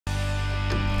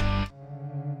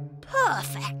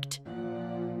perfect.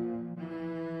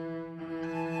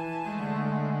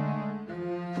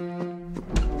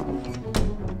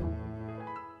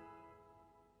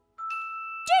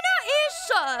 Dinner is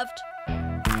served.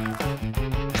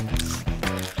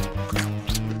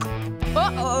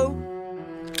 Uh-oh.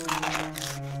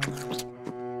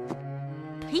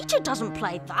 Peter doesn't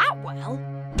play that well.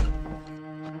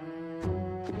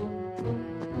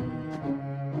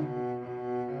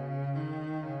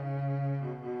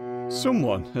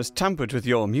 Someone has tampered with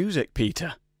your music,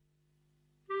 Peter.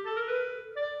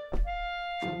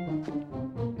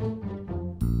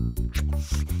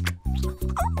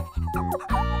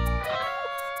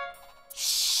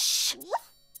 Shh.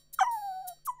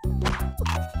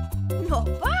 Not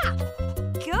bad.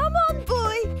 Come on,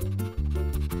 boy.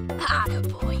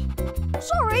 Attaboy.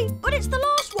 Sorry, but it's the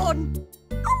last one.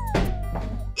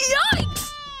 Yikes!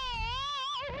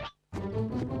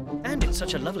 And it's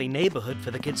such a lovely neighbourhood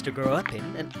for the kids to grow up in.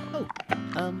 And,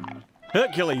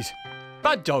 Hercules!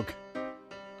 Bad dog!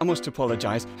 I must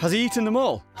apologise. Has he eaten them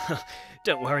all?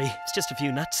 Don't worry, it's just a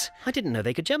few nuts. I didn't know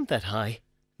they could jump that high.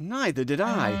 Neither did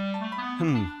I.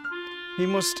 He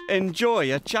must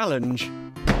enjoy a challenge.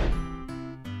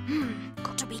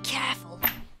 Got to be careful.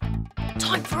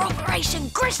 Time for Operation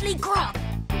Grizzly Grub.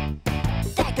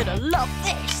 They're gonna love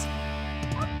this.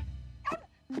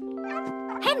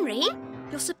 Henry,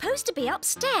 you're supposed to be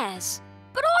upstairs.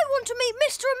 But I want to meet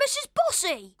Mr. and Mrs.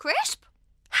 Bossy. Crisp?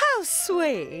 How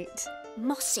sweet.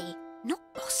 Mossy, not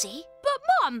bossy. But,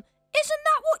 Mum, isn't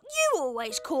that what you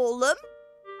always call them?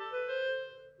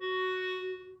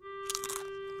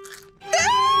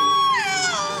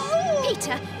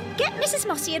 Peter, get Mrs.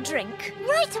 Mossy a drink.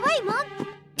 Right away, Mum.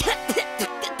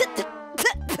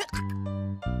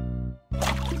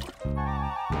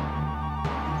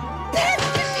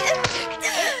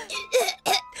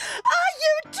 Are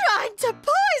you trying to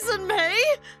poison me?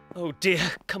 Oh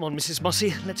dear, come on, Mrs.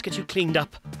 Mossy, let's get you cleaned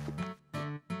up.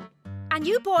 And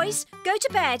you boys, go to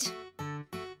bed.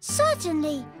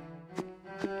 Certainly.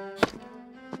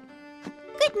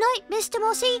 Good night, Mr.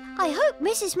 Mossy. I hope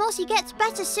Mrs. Mossy gets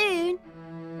better soon.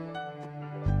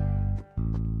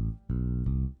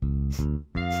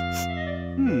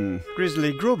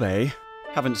 Grizzly grub, eh?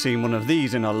 Haven't seen one of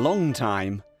these in a long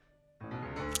time.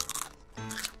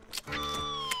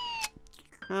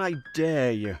 I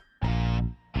dare you.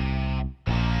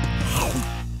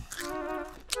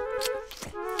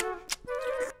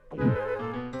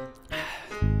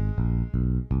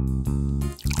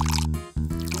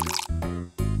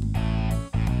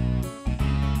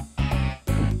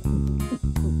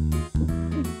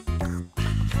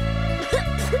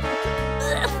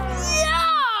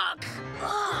 Yuck!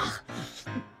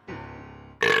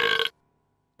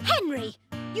 Henry,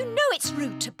 you know it's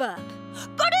rude to burp.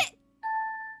 But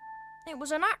it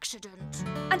was an accident.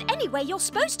 And anyway, you're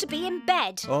supposed to be in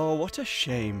bed. Oh, what a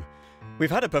shame.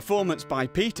 We've had a performance by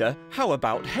Peter. How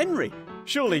about Henry?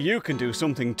 Surely you can do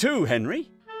something too, Henry?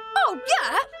 Oh,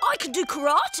 yeah, I can do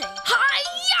karate.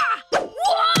 Hi-ya!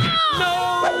 Whoa!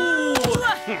 No!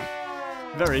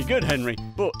 Very good, Henry.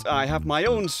 But I have my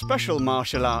own special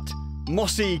martial art,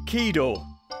 Mossy Kido.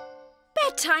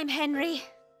 Bedtime, Henry.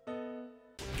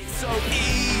 It's so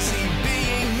easy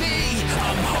being me.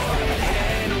 I'm Horrid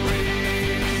Henry.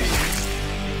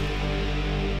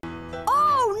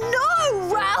 Oh, no,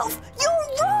 Ralph! You're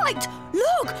right!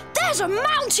 Look, there's a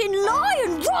mountain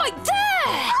lion right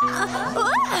there!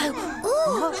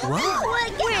 No way!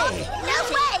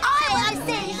 I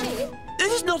see.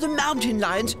 This is not a mountain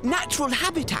lion's natural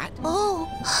habitat. Oh,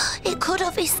 it could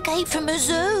have escaped from a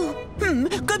zoo.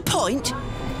 Good point.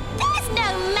 There's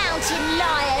no mountain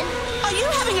lion. Are you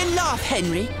having a laugh,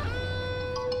 Henry?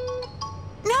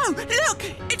 No, look!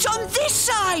 It's on this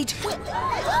side!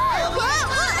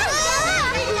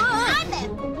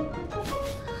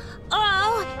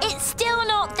 Oh, it's still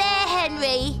not there,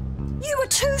 Henry. You were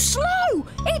too slow!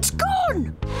 It's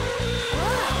gone!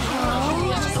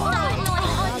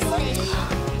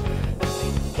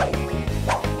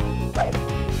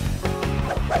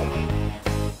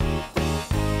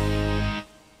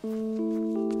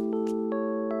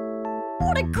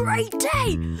 What a great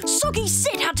day! Soggy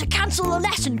Sid had to cancel the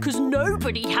lesson because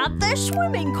nobody had their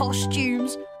swimming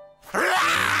costumes.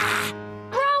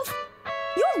 Ralph,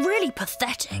 you're really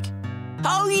pathetic.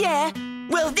 Oh, yeah?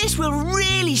 Well, this will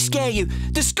really scare you.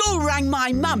 The school rang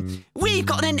my mum. We've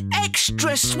got an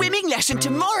extra swimming lesson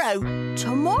tomorrow.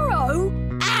 Tomorrow?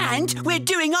 And we're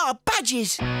doing our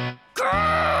badges.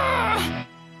 Grrr!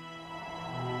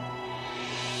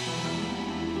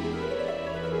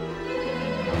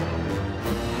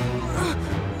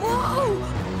 Whoa!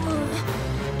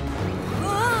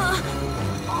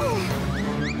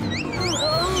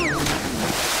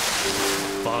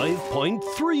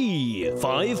 5.3,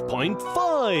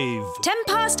 5.5.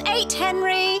 8:10,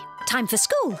 Henry. Time for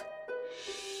school.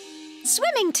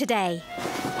 Swimming today.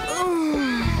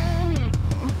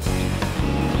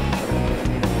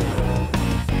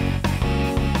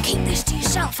 Keep this to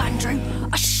yourself, Andrew.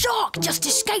 A shark just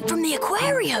escaped from the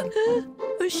aquarium.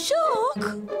 A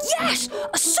shark? Yes,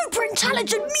 a super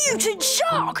intelligent mutant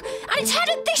shark. And it's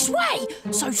headed this way,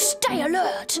 so stay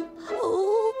alert.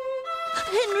 Oh,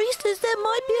 Henry says there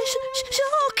might be a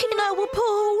shark in our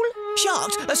pool.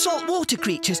 Sharks are saltwater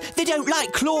creatures. They don't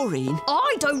like chlorine.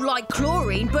 I don't like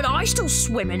chlorine, but I still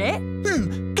swim in it.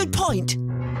 Good point.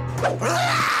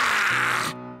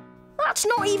 That's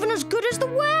not even as good as the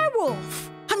werewolf.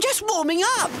 I'm just warming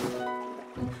up.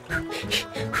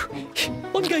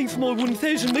 I'm going for my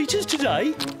 1,000 metres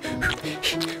today.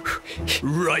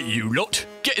 Right, you lot.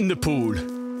 Get in the pool.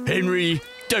 Henry,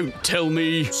 don't tell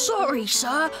me. Sorry,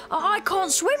 sir. I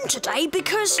can't swim today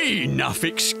because... Enough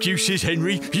excuses,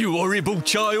 Henry, you horrible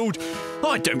child.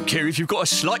 I don't care if you've got a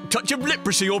slight touch of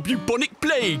leprosy or bubonic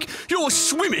plague. You're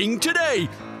swimming today.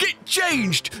 Get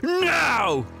changed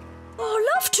now. I'd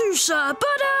love to, sir,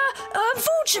 but,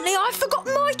 unfortunately I forgot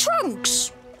my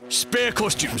trunks. Spare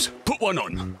costumes. Put one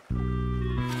on.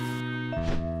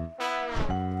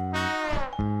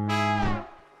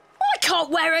 I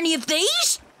can't wear any of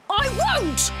these. I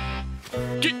won't.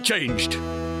 Get changed.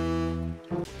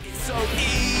 It's so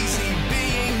easy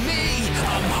being me.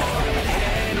 I'm Horrid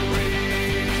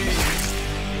Henry.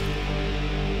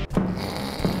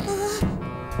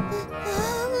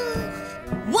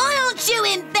 Why aren't you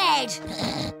in bed?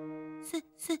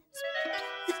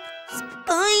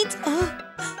 Spider.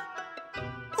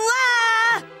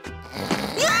 Wah!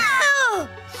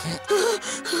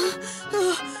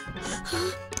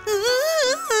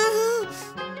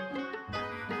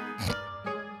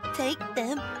 Take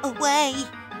them away.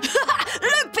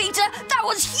 Look, Peter, that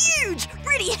was huge,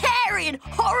 really hairy and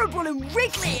horrible and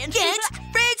wriggly and... Get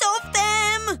rid of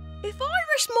them! If I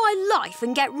risk my life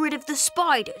and get rid of the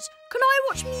spiders, can I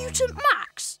watch Mutant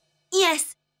Max?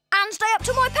 Yes, And stay up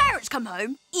till my parents come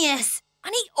home? yes,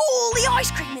 And eat all the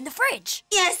ice cream in the fridge?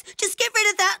 yes. Just get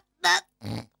rid of that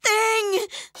thing.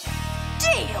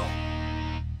 Deal!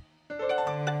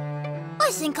 I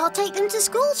think I'll take them to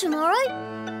school tomorrow.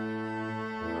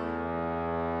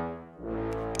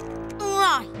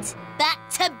 Right, back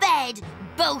to bed,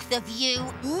 both of you,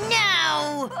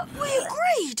 now! We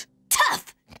agreed.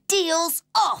 Tough! Deal's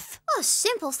off! A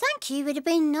simple thank you would have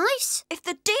been nice. If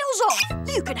the deal's off,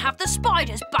 you can have the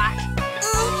spiders back.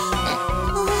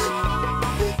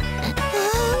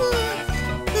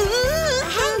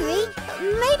 Henry,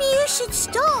 maybe you should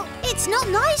stop. It's not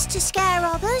nice to scare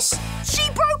others. She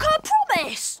broke her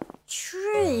promise.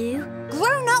 True.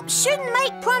 Grown-ups shouldn't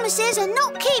make promises and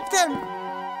not keep them.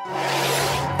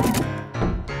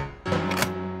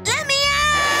 Let me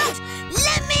out!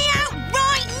 Let me out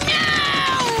right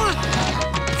now!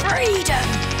 Freedom!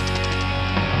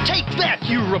 Take that,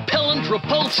 you repellent,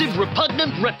 repulsive,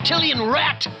 repugnant, reptilian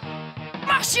rat!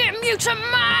 Mash it, Mutant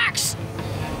Max!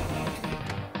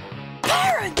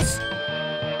 Parents!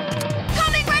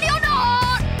 Coming ready or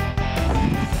not!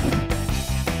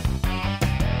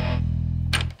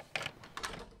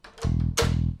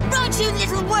 Right, you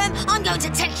little worm, I'm going to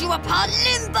take you apart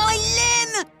limb by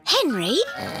limb! Henry?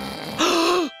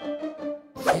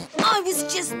 I was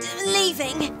just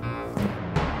leaving.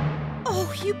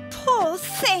 Oh, you poor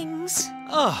things.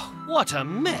 Oh, what a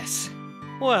mess.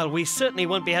 Well, we certainly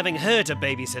won't be having her to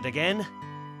babysit again.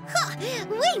 Ha,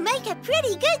 we make a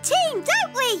pretty good team,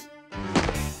 don't we?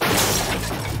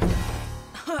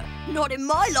 Not in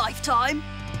my lifetime.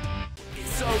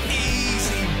 It's so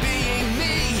easy being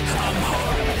me. I'm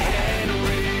Horrid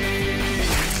Henry.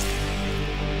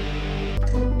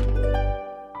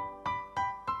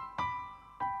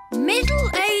 Middle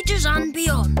Ages and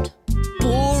beyond.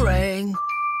 Boring.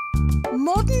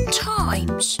 Modern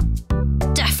times.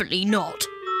 Definitely not.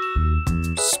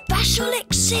 Special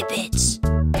exhibits.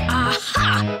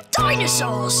 Aha!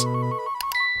 Dinosaurs!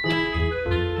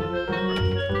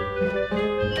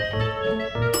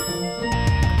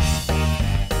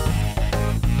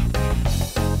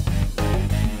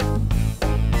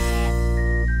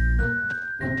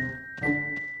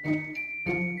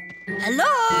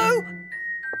 Hello?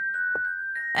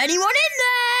 Anyone in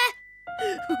there?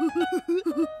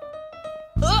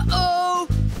 Uh-oh!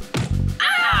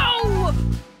 Ow!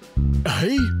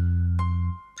 Hey?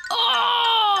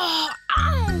 Oh!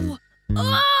 Ow!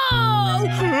 Oh!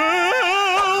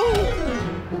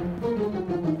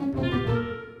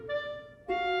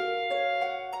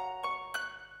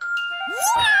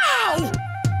 Wow!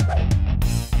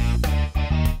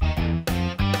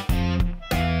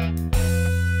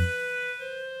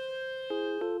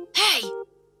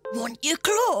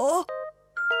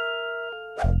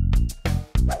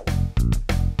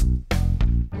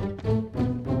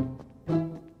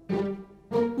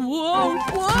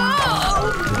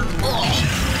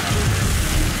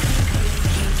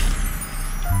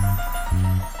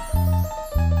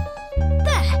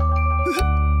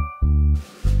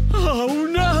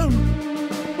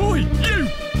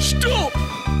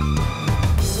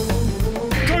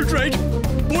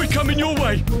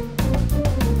 way.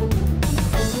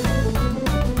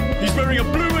 He's wearing a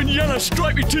blue and yellow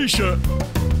stripy T-shirt.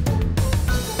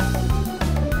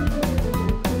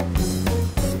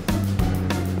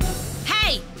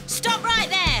 Hey, stop right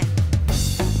there.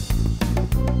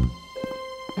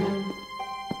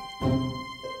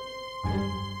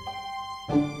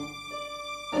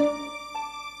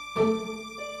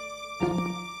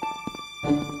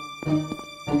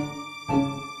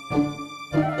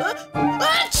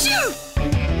 Achoo!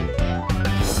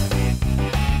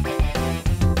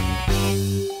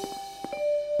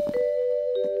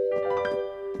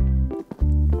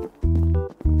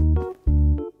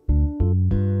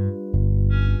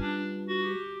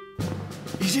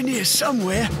 He's in here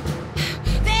somewhere.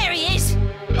 There he is.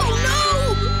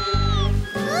 Oh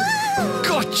no!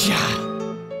 Gotcha!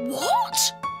 What?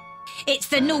 It's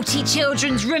the naughty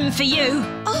children's room for you.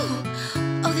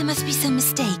 Oh, there must be some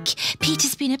mistake.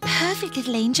 Peter's been a perfect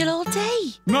little angel all day.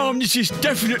 Mum, this is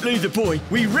definitely the boy.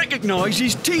 We recognise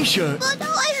his T-shirt. But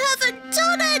I haven't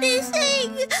done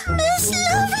anything. It's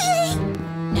lovely.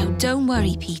 Now, don't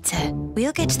worry, Peter.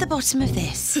 We'll get to the bottom of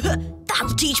this.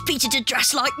 That'll teach Peter to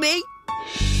dress like me.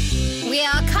 We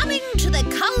are coming to the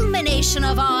culmination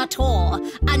of our tour,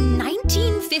 a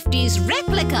 1950s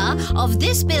replica of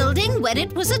this building when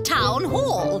it was a town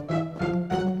hall.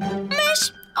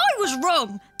 Miss, I was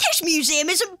wrong. This museum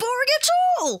isn't boring at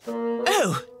all.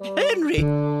 Oh, Henry,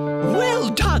 well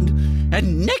done.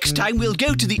 And next time we'll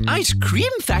go to the ice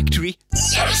cream factory.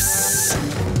 Yes!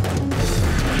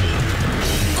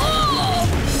 Oh!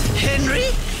 Henry,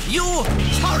 you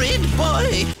horrid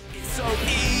boy. It's so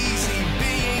easy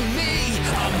being me.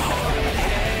 I'm Horrid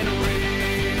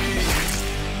Henry.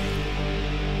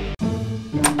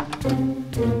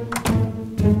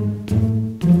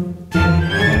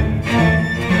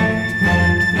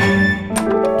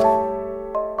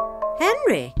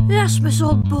 Henry? Yes, Miss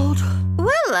Oddbod.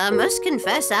 Well, I must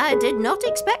confess I did not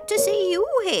expect to see you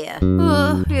here.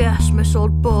 Yes, Miss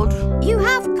Oddbod. You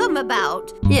have come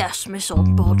about. Yes, Miss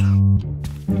Oddbod.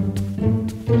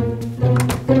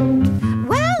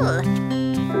 Well,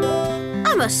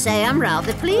 I must say I'm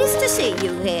rather pleased to see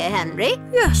you here, Henry.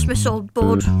 Yes, Miss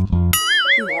Oddbod.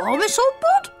 You are Miss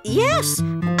Oddbod? Yes.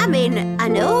 I mean, I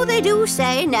know they do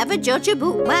say never judge a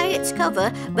book by its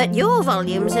cover, but your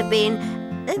volumes have been,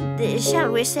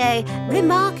 shall we say,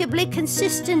 remarkably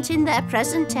consistent in their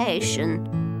presentation.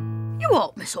 You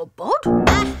are Miss Oddbod?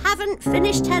 I haven't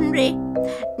finished, Henry.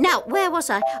 Now, where was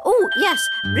I? Oh, yes,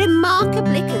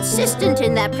 remarkably consistent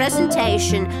in their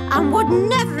presentation, and would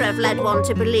never have led one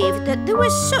to believe that there were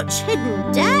such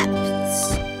hidden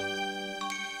depths.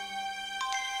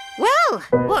 Well,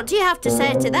 what do you have to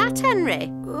say to that,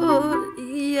 Henry?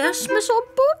 Yes, Miss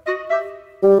Oddbod?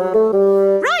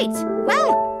 Right,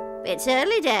 well, it's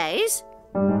early days.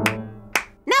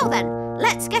 Now then,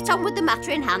 let's get on with the matter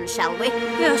in hand, shall we?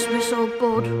 Yes, Miss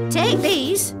Oddbod. Take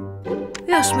these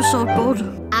Yes, Miss Oddbod.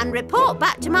 and report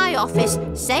back to my office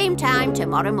same time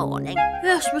tomorrow morning.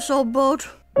 Yes, Miss Oddbod.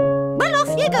 Well,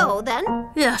 off you go then.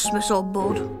 Yes, Miss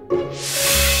Oddbod.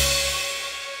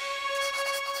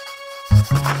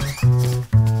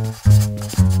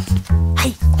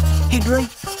 Hey, Henry,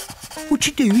 what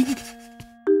you doing?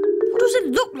 What does it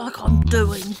look like I'm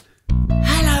doing?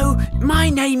 Hello, my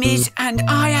name is, and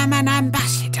I am an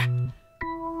ambassador.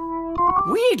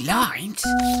 Weird lines.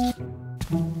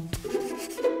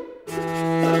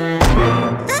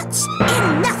 That's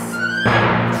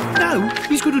enough. No,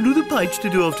 he's got another page to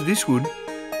do after this one.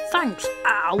 Thanks,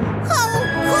 Al. How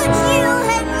could you,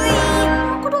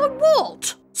 Henry? Could I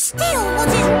what? Steal what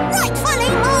is rightfully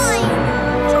mine.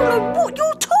 I don't know what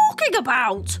you're talking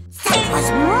about. That was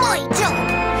my job.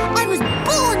 I was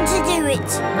born to do it.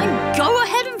 Then go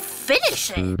ahead and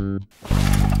finish it.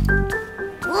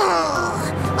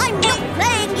 I'm not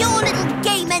playing your little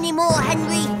game anymore,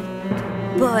 Henry.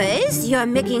 Boys, you're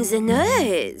making the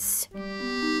noise.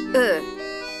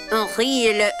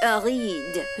 Henri le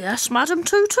Horrid. Yes, Madame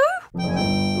Tutu?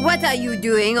 What are you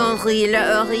doing, Henri le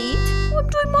Horrid? I'm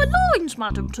doing my lines,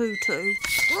 Madame Tutu.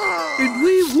 And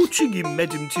we're watching him,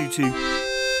 Madame Tutu.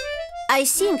 I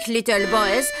think, little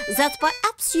boys, that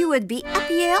perhaps you would be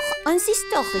happier on the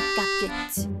story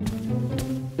carpet.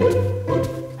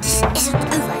 This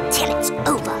isn't over till it's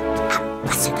over,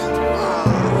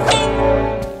 Ambassador.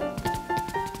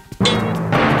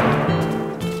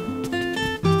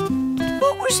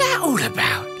 What was that all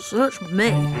about? Search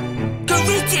me.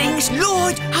 Greetings,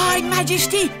 Lord, High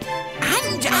Majesty,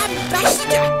 and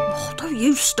Ambassador. Oh, don't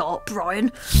you start,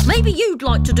 Brian. Maybe you'd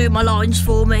like to do my lines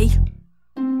for me.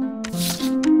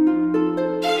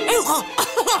 Oh,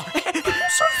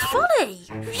 What's so funny?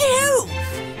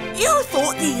 you thought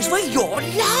thought these were your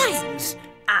lines.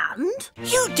 And?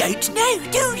 You don't know,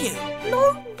 do you?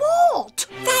 No what?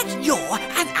 That you're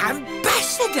an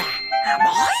ambassador. Am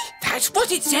I? That's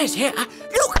what it says here.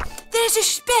 Look, there's a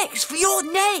specs for your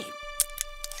name.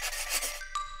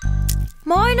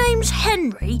 My name's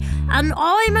Henry, and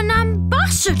I'm an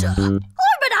ambassador. I'm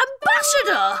an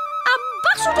ambassador!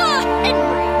 Ambassador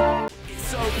Henry! It's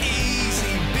so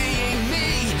easy being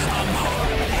me. I'm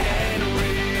Horrid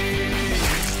Henry.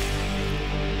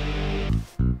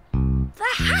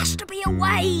 There has to be a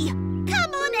way.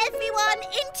 Come on, everyone,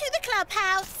 into the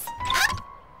clubhouse.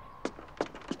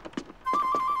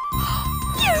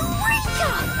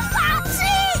 Eureka! That's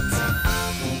it!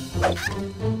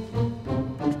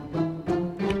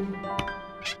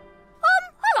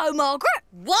 Hello, Margaret.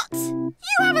 What? You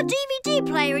have a DVD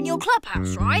player in your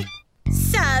clubhouse, right?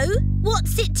 So,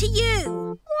 what's it to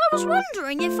you? I was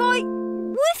wondering if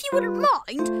you wouldn't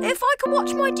mind if I could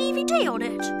watch my DVD on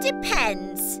it.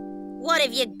 Depends. What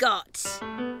have you got?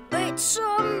 It's,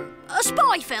 a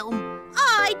spy film.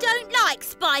 I don't like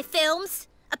spy films.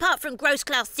 Apart from Gross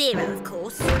Class Zero, of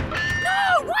course.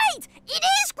 No, wait! It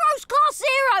is Gross Class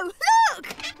Zero! Look!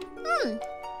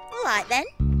 All right, then.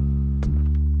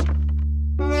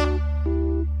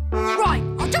 Right,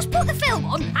 I'll just put the film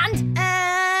on and...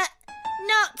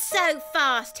 Not so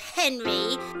fast,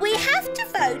 Henry. We have to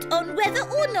vote on whether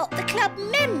or not the club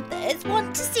members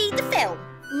want to see the film.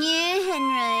 Yeah,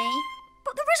 Henry.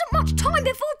 But there isn't much time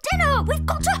before dinner. We've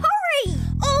got to hurry.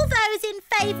 All those in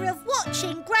favour of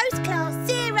watching Gross Class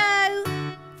Zero?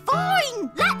 Fine,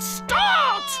 let's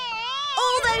start.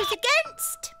 All those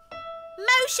against?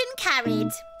 Motion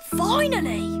carried.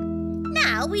 Finally.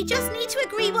 Now we just need to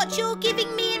agree what you're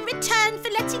giving me in return for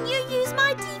letting you use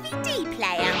my DVD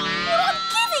player. What I'm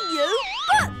giving you?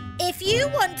 But... If you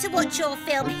want to watch your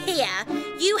film here,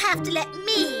 you have to let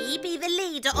me be the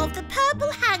leader of the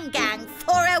Purple Hand Gang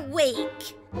for a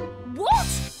week. What?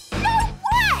 No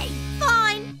way!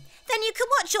 Fine. Then you can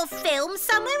watch your film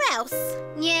somewhere else.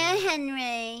 Yeah,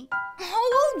 Henry.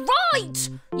 Oh, all right.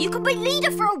 You can be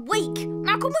leader for a week.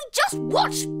 Now can we just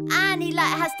watch? And he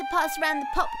has to pass around the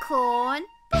popcorn.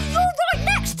 But you're right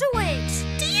next to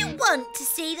it. Do you want to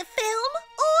see the film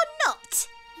or not?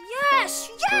 Yes,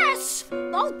 yes.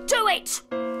 I'll do it.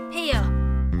 Here.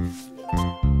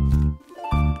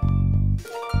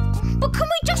 But can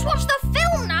we just watch the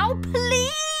film now,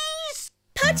 please?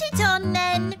 Put it on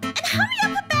then, and hurry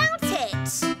up about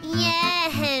it. Yeah,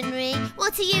 Henry.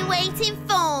 What are you waiting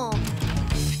for?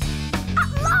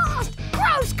 At last!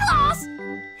 Gross Class!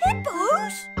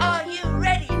 Hippos? Are you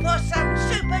ready for some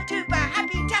super-duper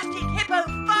happy-tastic hippo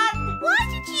fun? Why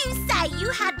did you say you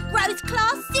had Gross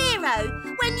Class Zero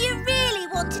when you really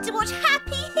wanted to watch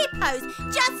happy hippos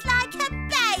just like a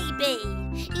baby?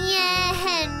 Yeah,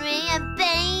 Henry, a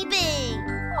baby.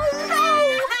 Oh no!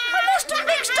 I must have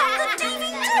mixed up the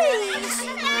DVDs!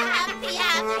 Happy,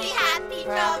 happy, happy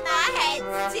from our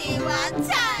heads to our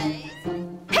toes.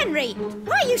 Henry,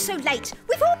 why are you so late?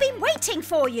 We've all been waiting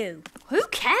for you. Who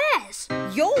cares?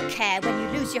 You'll care when you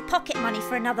lose your pocket money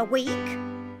for another week.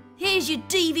 Here's your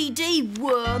DVD,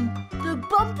 worm. The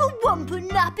bumper wumper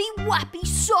nappy wappy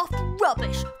soft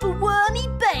rubbish for wormy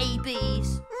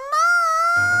babies.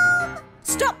 Mom!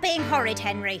 Stop being horrid,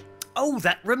 Henry. Oh,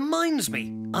 that reminds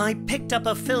me. I picked up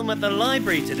a film at the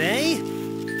library today.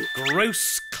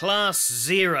 Gross Class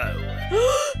Zero.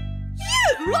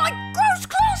 You like Gross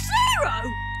Class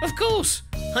Zero? Of course.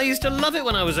 I used to love it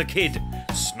when I was a kid.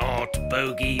 Snot,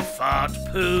 bogey, fart,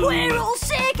 poo. We're all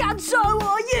sick and so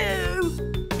are you.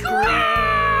 Gross!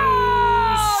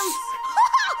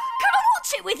 Can I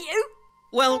watch it with you?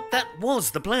 Well, that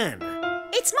was the plan.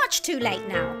 It's much too late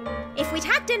now. If we'd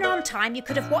had dinner on time, you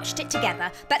could have watched it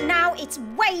together. But now it's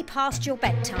way past your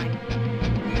bedtime.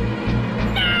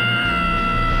 No!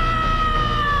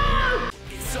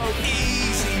 It's so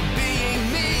easy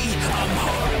being me. I'm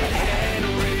Horrid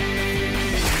Henry.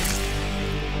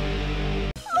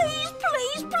 Please,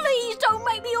 please, please don't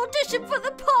make me audition for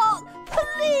the part.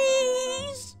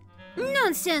 Please.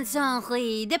 Nonsense,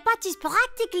 Henri. The part is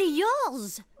practically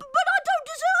yours. But I don't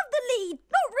deserve the lead.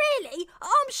 Not really.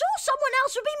 I'm sure someone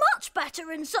else would be much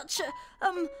better in such a,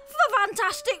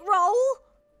 fantastic role.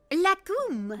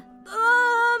 Lacum.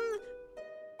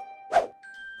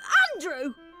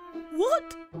 Andrew.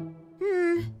 What?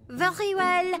 Very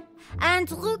well.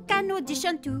 Andrew can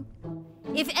audition too.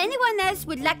 If anyone else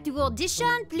would like to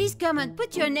audition, please come and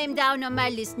put your name down on my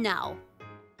list now.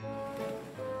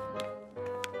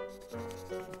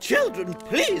 Children,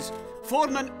 please,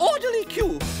 form an orderly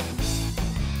queue.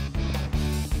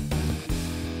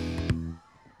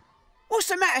 What's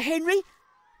the matter, Henry?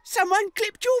 Someone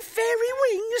clipped your fairy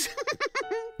wings.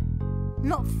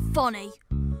 Not funny.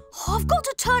 I've got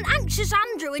to turn anxious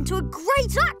Andrew into a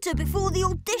great actor before the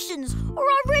auditions, or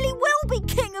I really will be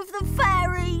king of the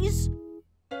fairies.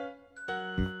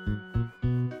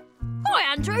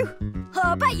 Hi, Andrew.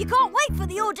 I bet you can't wait for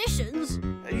the auditions.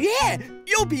 Yeah,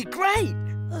 you'll be great.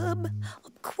 I'm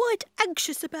quite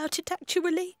anxious about it,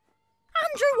 actually.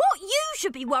 Andrew, what you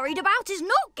should be worried about is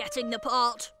not getting the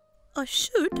part. I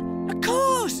should? Of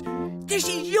course. This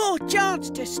is your chance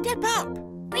to step up.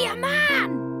 Be a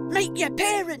man. Make your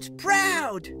parents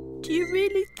proud. Do you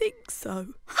really think so?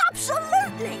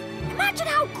 Absolutely. Imagine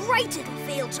how great it'll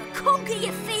feel to conquer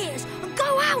your fears and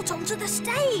go out onto the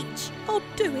stage. I'll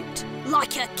do it.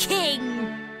 Like a king.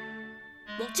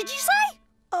 What did you say?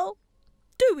 I'll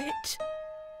do it.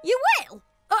 You will?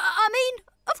 I mean,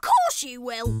 of course you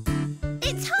will.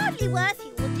 It's hardly worth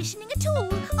you auditioning at all.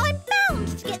 I'm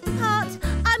bound to get the part.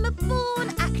 I'm a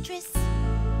born actress.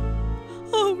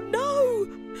 Oh, no!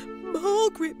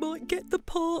 Margaret might get the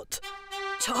part.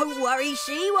 Don't worry,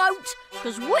 she won't,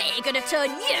 because we're going to turn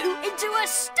you into a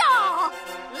star.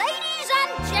 Ladies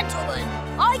and gentlemen,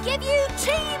 I give you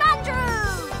Team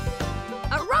Andrew.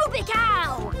 Aerobic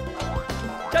Al.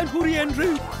 Don't worry,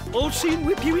 Andrew. I'll soon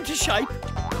whip you into shape.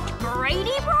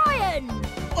 Brady Brian.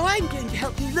 I'm going to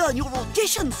help you learn your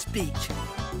audition speech.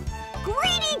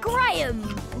 Greedy Graham.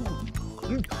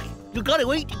 You've got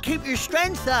to eat to keep your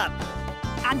strength up.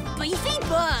 And Beefy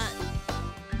Bert.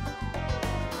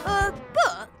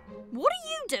 Bert, what are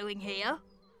you doing here?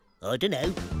 I don't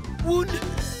know. 1,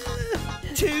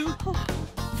 2,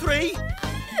 3,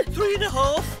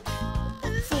 3.5,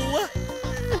 4.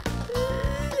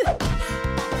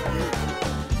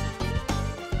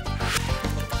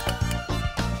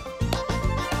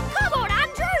 Come on,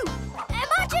 Andrew!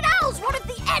 Imagine Al's one of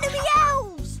the enemy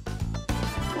elves!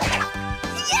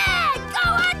 Yeah! Go,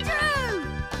 Andrew!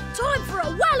 Time for a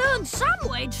well-earned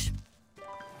sandwich.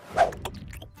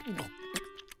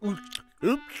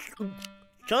 Oops.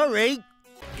 Sorry.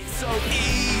 It's so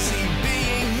easy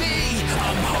being me.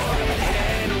 I'm Horrid.